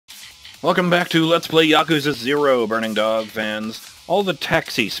Welcome back to Let's Play Yakuza 0, Burning Dog fans. All the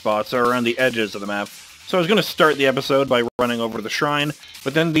taxi spots are around the edges of the map, so I was going to start the episode by running over to the shrine,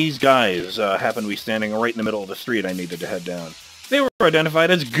 but then these guys happened to be standing right in the middle of the street I needed to head down. They were identified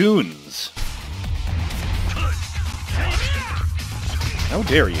as goons. How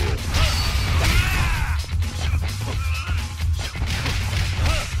dare you?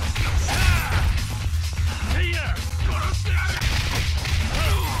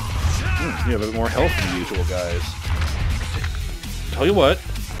 You have a bit more health than the usual guys. Tell you what.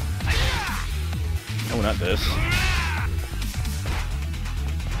 No, not this.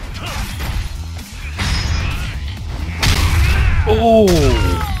 Oh!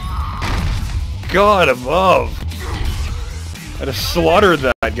 God above! I'd have slaughtered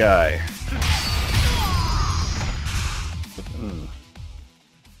that guy.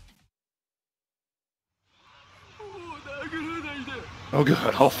 Oh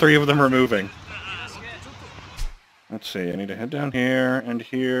god, all three of them are moving. Let's see, I need to head down here, and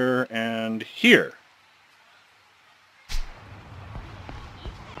here, and here.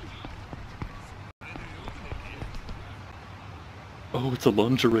 Oh, it's a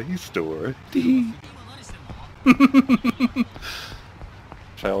lingerie store.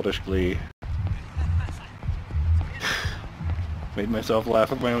 Childish glee. Made myself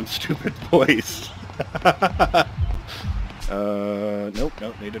laugh at my own stupid voice. Nope,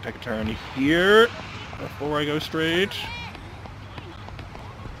 need to take a turn here before I go straight.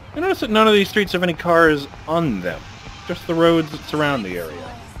 I notice that none of these streets have any cars on them. Just the roads that surround the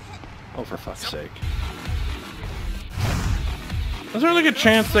area. Oh, for fuck's sake. Is there like a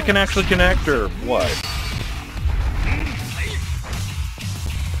chance that can actually connect, or what?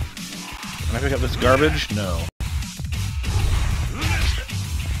 Can I pick up this garbage? No.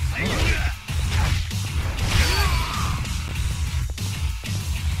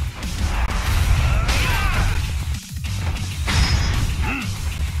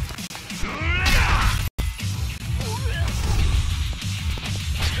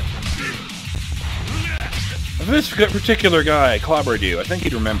 If this particular guy clobbered you, I think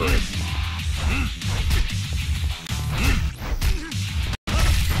he'd remember it.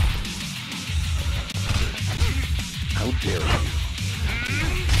 How dare you?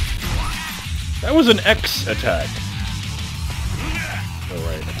 That was an X attack. Oh,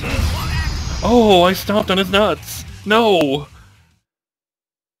 right, that's it. Oh, I stomped on his nuts! No!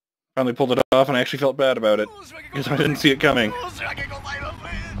 Finally pulled it off, and I actually felt bad about it, because I didn't see it coming.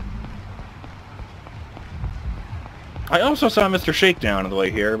 I also saw Mr. Shakedown on the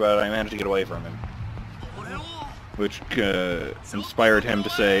way here, but I managed to get away from him. Which inspired him to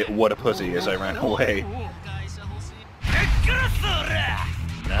say, "What a pussy," as I ran away.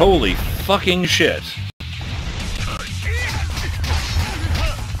 Holy fucking shit.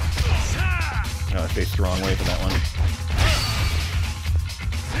 Oh, I faced the wrong way for that one.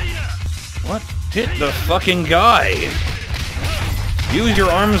 What? Hit the fucking guy! Use your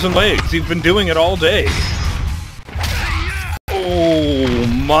arms and legs, you've been doing it all day. Oh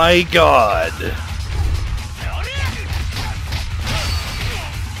my god!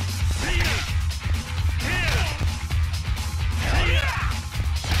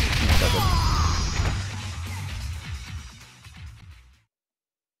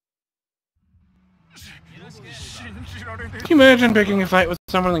 Can you imagine picking a fight with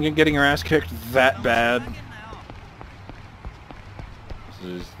someone and getting your ass kicked that bad?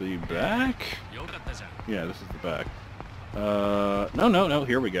 This is the back? Yeah, this is the back. No,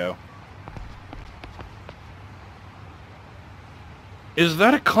 here we go. Is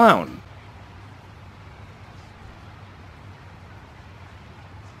that a clown?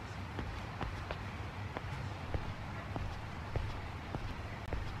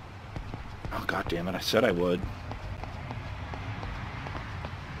 Oh, god damn it, I said I would.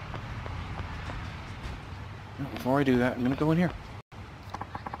 Before I do that, I'm gonna go in here.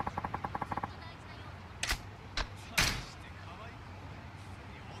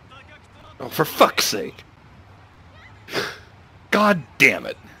 Oh, for fuck's sake! God damn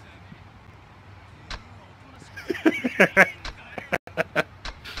it!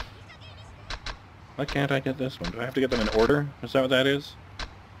 Why can't I get this one? Do I have to get them in order? Is that what that is?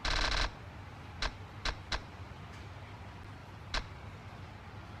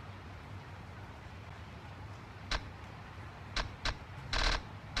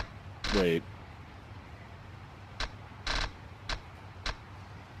 Wait.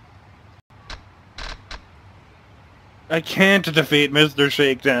 I can't defeat Mr.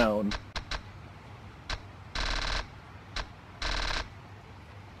 Shakedown.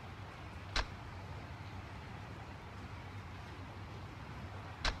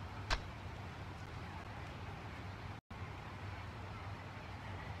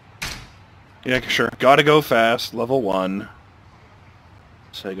 Yeah, sure. Gotta go fast. Level 1.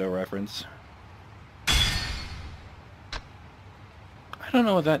 Sego reference. I don't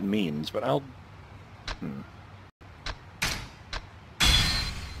know what that means, but I'll...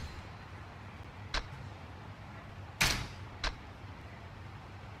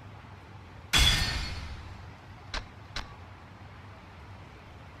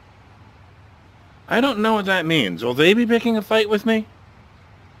 I don't know what that means. Will they be picking a fight with me?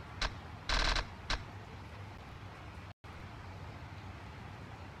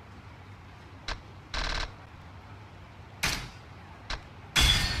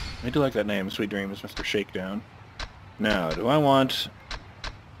 I do like that name, Sweet Dreams, Mr. Shakedown. Now, do I want...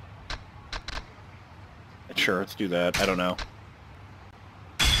 Sure, let's do that. I don't know.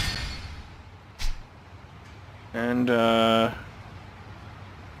 And,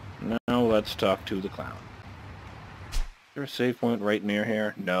 now let's talk to the clown. Is there a save point right near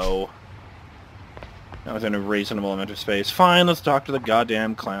here? No. Not within a reasonable amount of space. Fine, let's talk to the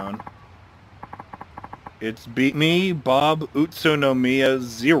goddamn clown. It's me, Bob Utsunomiya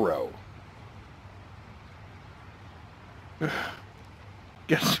 0.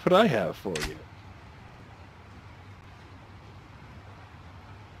 Guess what I have for you?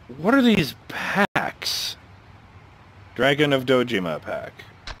 What are these packs? Dragon of Dojima pack.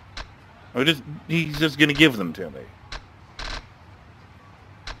 Oh, he's just gonna give them to me.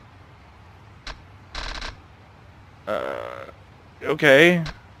 Okay.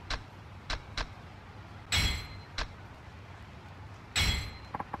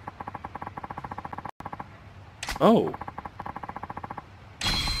 Oh.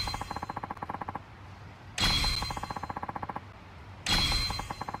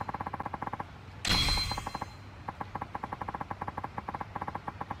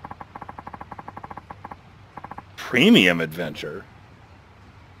 Premium adventure?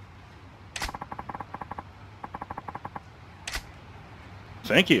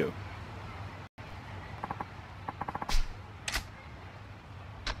 Thank you.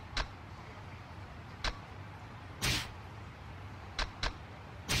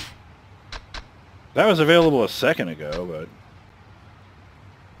 That was available a second ago, but...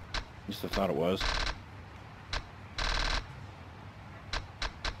 at least I thought it was.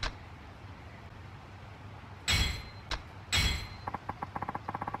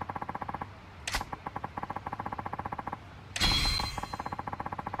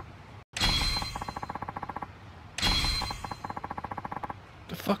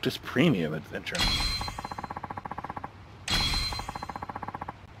 The fuck does premium adventure?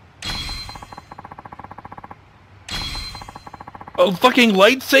 Oh, fucking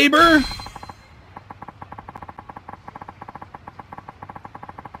lightsaber?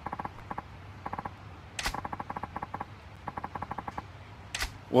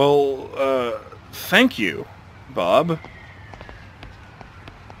 Well, thank you, Bob.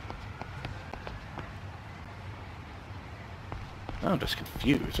 I'm just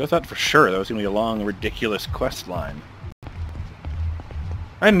confused. I thought for sure that was going to be a long, ridiculous quest line.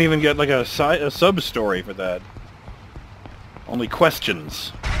 I didn't even get, like, a sub-story for that. Only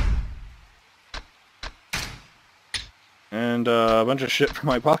questions. And a bunch of shit for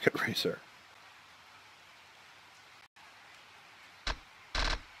my pocket racer.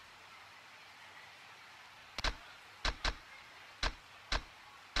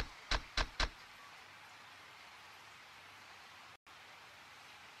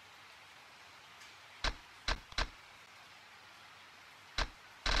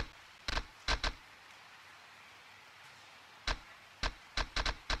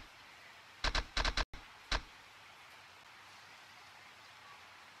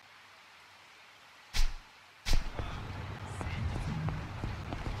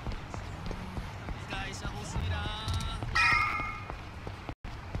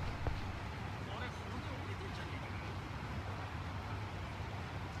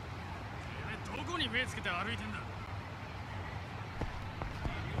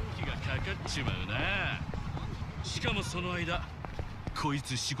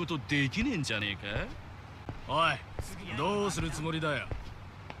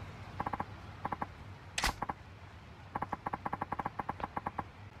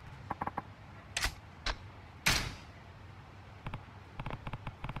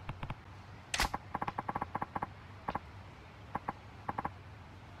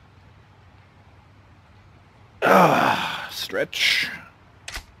 Stretch.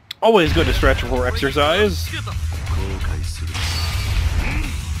 Always good to stretch before exercise.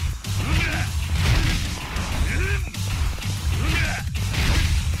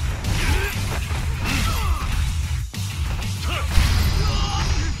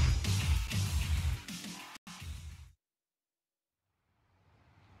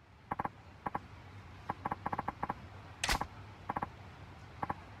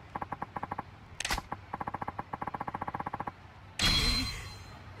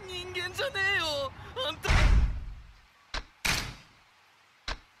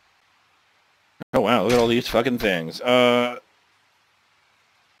 Oh wow, look at all these fucking things.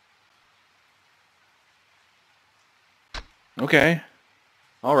 Okay.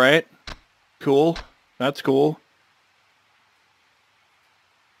 Alright. Cool. That's cool.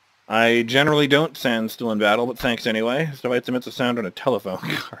 I generally don't stand still in battle, but thanks anyway. This device emits a sound on a telephone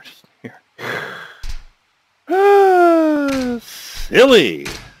card. Here. Silly!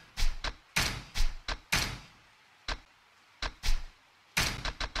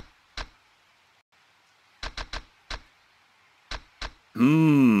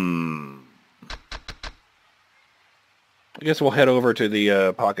 I guess we'll head over to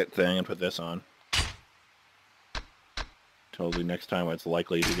the pocket thing and put this on. Till the next time it's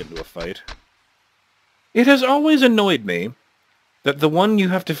likely to get into a fight. It has always annoyed me that the one you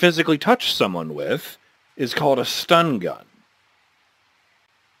have to physically touch someone with is called a stun gun.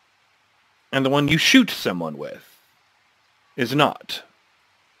 And the one you shoot someone with is not.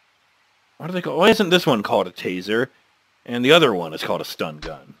 What do they call? Why isn't this one called a taser, and the other one is called a stun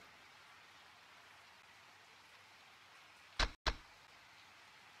gun?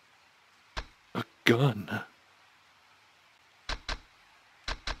 A gun.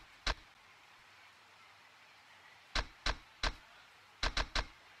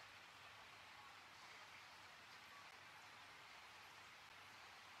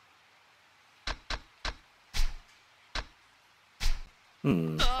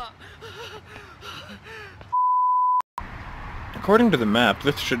 According to the map,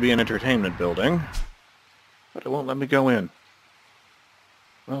 this should be an entertainment building, but it won't let me go in.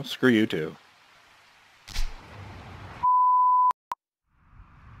 Well, screw you two.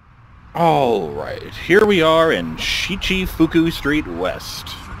 Alright, here we are in Shichifuku Street West.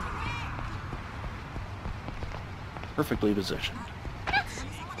 Perfectly positioned.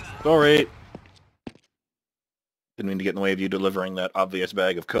 Sorry. Didn't mean to get in the way of you delivering that obvious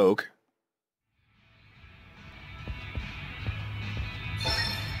bag of coke.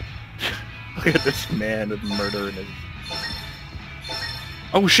 Look at this man with murder in his...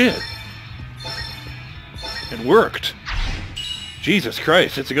 Oh shit! It worked! Jesus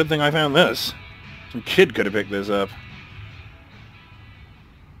Christ, it's a good thing I found this. Some kid could have picked this up.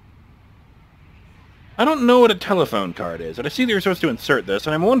 I don't know what a telephone card is, but I see that you're supposed to insert this,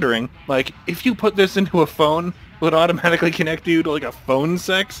 and I'm wondering, like, if you put this into a phone, will it automatically connect you to, like, a phone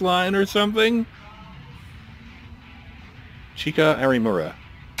sex line or something? Chika Arimura.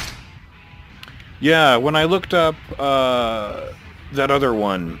 Yeah, when I looked up, that other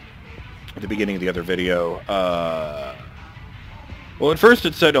one at the beginning of the other video, well, at first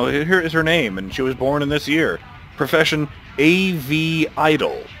it said, oh, here is her name, and she was born in this year. Profession, AV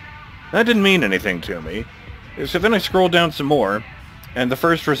Idol. That didn't mean anything to me. So then I scrolled down some more, and the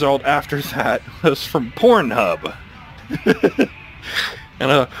first result after that was from Pornhub.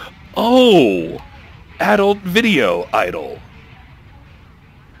 And oh, adult video idol.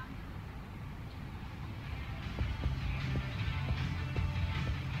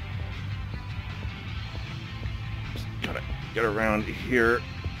 Just gotta get around here.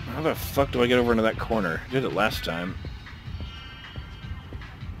 How the fuck do I get over into that corner? I did it last time.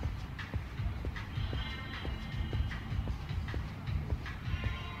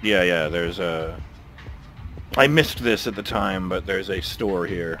 Yeah, there's a... I missed this at the time, but there's a store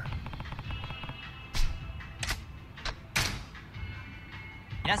here.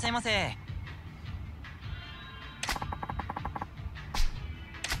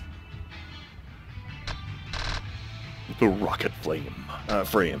 The rocket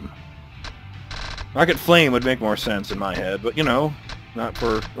frame. Rocket flame would make more sense in my head, but you know, not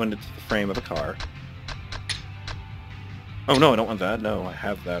for when it's the frame of a car. Oh no, I don't want that. No, I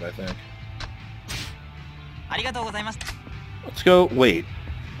have that, I think. Let's go. Wait.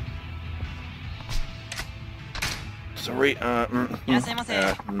 Sorry. Oh,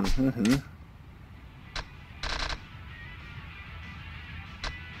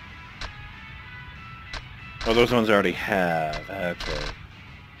 those ones I already have. Okay.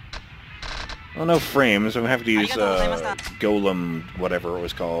 Well, no frames. I'm gonna have to use Golem, whatever it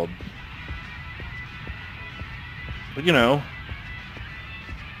was called. But you know,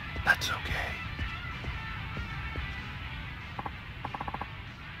 that's okay.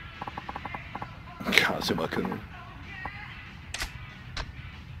 Kazuma-kun.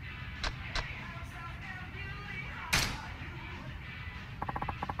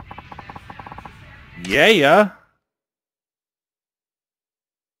 Yeah.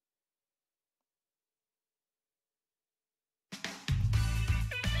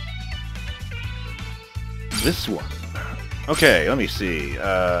 This one. Okay, let me see.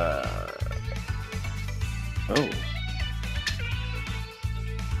 Oh.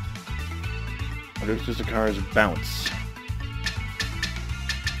 What does the car's bounce?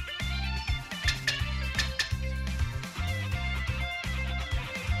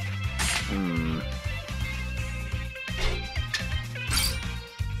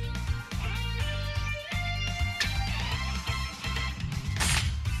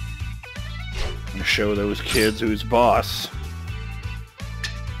 Show those kids who's boss.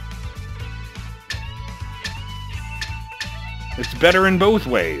 It's better in both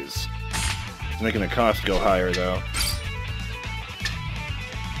ways. It's making the cost go higher, though.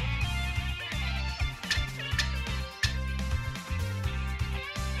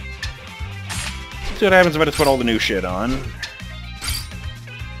 Let's see what happens if I just put all the new shit on.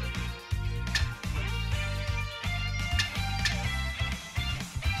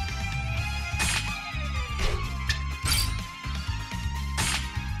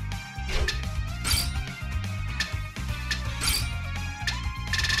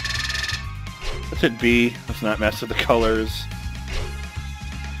 Hit B. Let's not mess with the colors.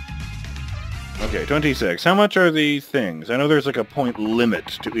 Okay, 26. How much are the things? I know there's like a point limit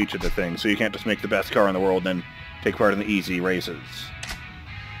to each of the things, so you can't just make the best car in the world and then take part in the easy races.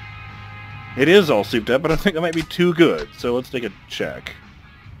 It is all souped up, but I think that might be too good, so let's take a check.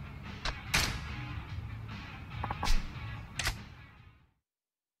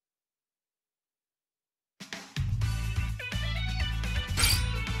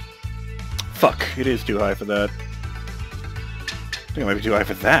 Fuck, it is too high for that. I think it might be too high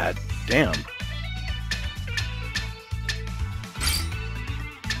for that. Damn.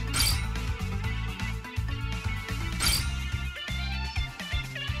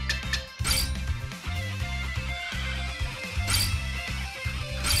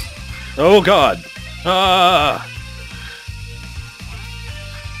 Oh god! Ah!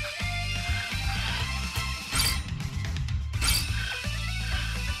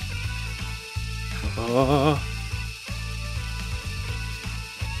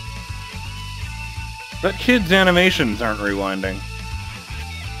 That kid's animations aren't rewinding.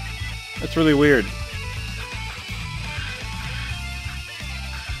 That's really weird.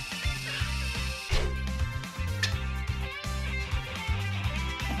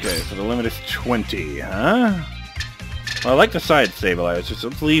 Okay, so the limit is 20, huh? Well, I like the side stabilizer, so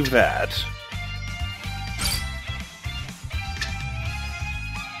let's leave that.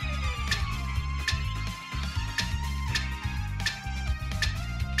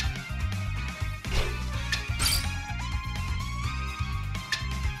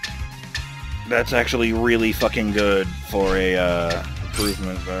 That's actually really fucking good for a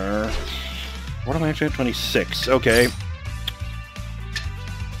improvement there. What am I actually at? 26. Okay.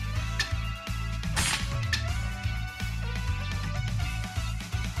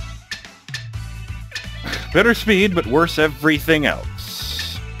 Better speed, but worse everything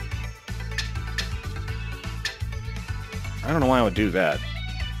else. I don't know why I would do that.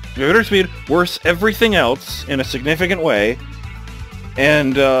 Better speed, worse everything else in a significant way,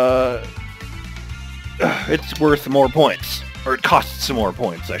 and it's worth more points. Or it costs some more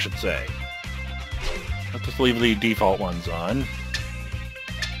points, I should say. Let's just leave the default ones on.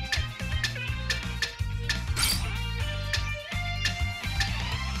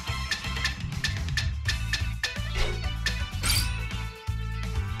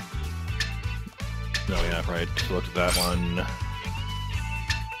 No, yeah, right. Look at that one.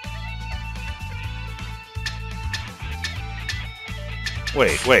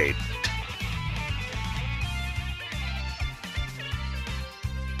 Wait.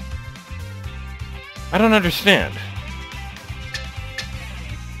 I don't understand.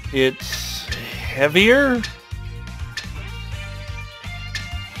 It's heavier?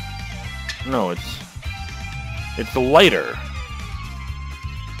 No, it's lighter.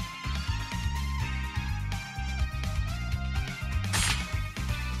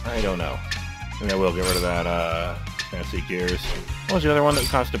 I don't know. I think I will get rid of that, fancy gears. What was the other one that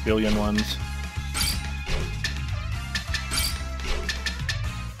cost $1 billion ones?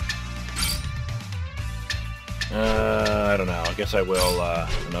 I don't know. I guess I will,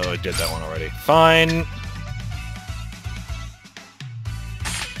 no, I did that one already. Fine.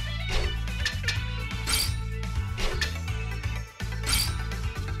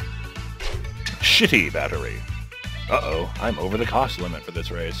 Shitty battery. Uh-oh, I'm over the cost limit for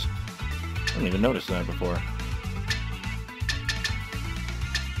this race. I didn't even notice that before.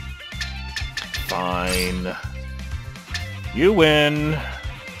 Fine. You win.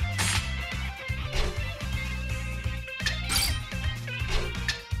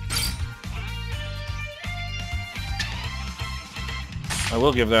 I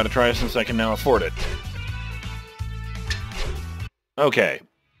will give that a try since I can now afford it. Okay.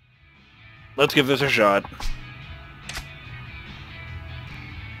 Let's give this a shot.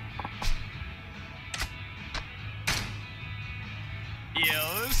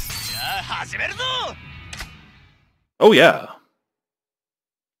 Oh yeah.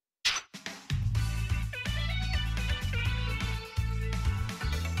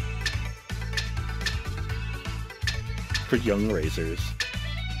 For young racers.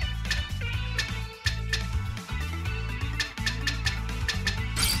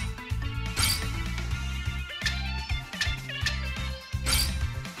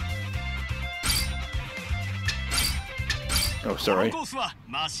 Oh, sorry.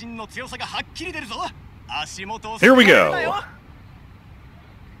 Here we go.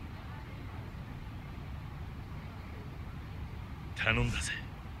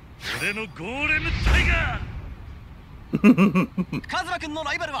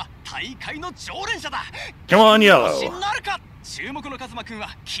 Come on, Yellow.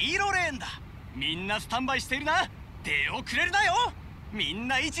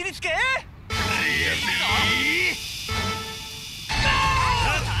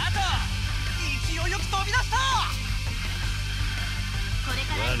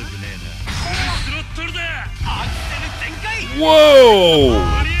 Whoa!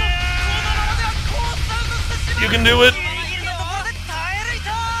 You can do it!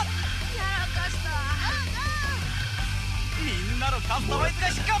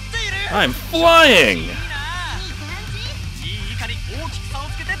 I'm flying!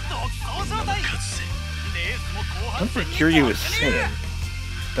 I wonder what Kiryu is saying.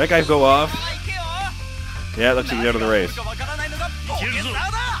 That guy go off? Yeah, it looks like he's out of the race.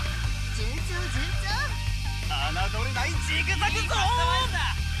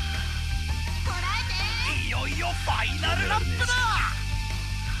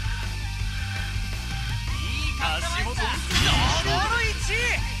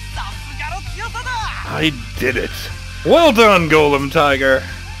 I did it! Well done, Golem Tiger!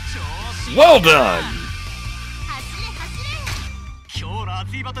 Well done!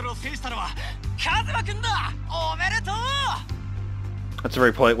 That's a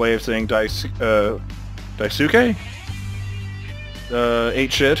very polite way of saying Daisuke?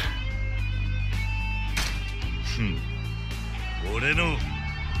 Ate shit.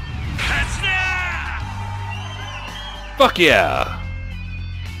 Fuck yeah!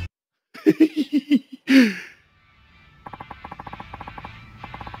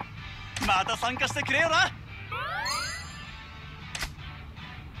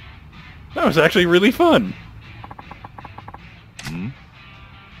 That was actually really fun.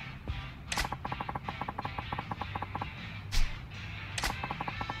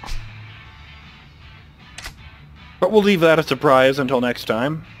 But we'll leave that a surprise until next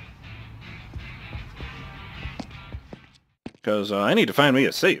time. Because I need to find me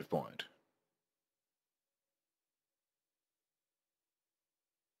a save point.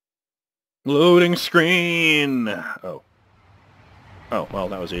 Loading screen! Oh. Oh, well,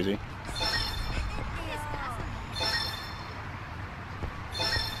 that was easy.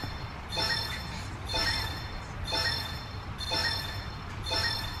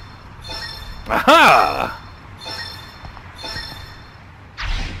 Aha!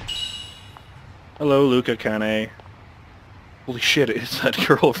 Hello, Luca Kane. Holy shit, it's that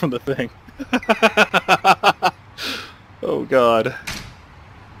girl from the thing. Oh god.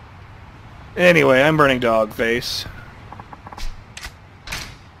 Anyway, I'm BurningDogFace.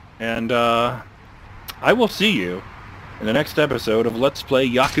 And, I will see you in the next episode of Let's Play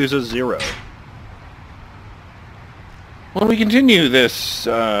Yakuza 0. When we continue this,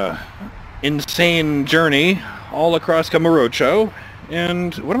 insane journey all across Kamurocho.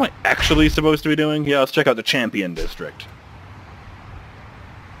 And what am I actually supposed to be doing? Yeah, let's check out the Champion District.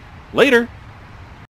 Later!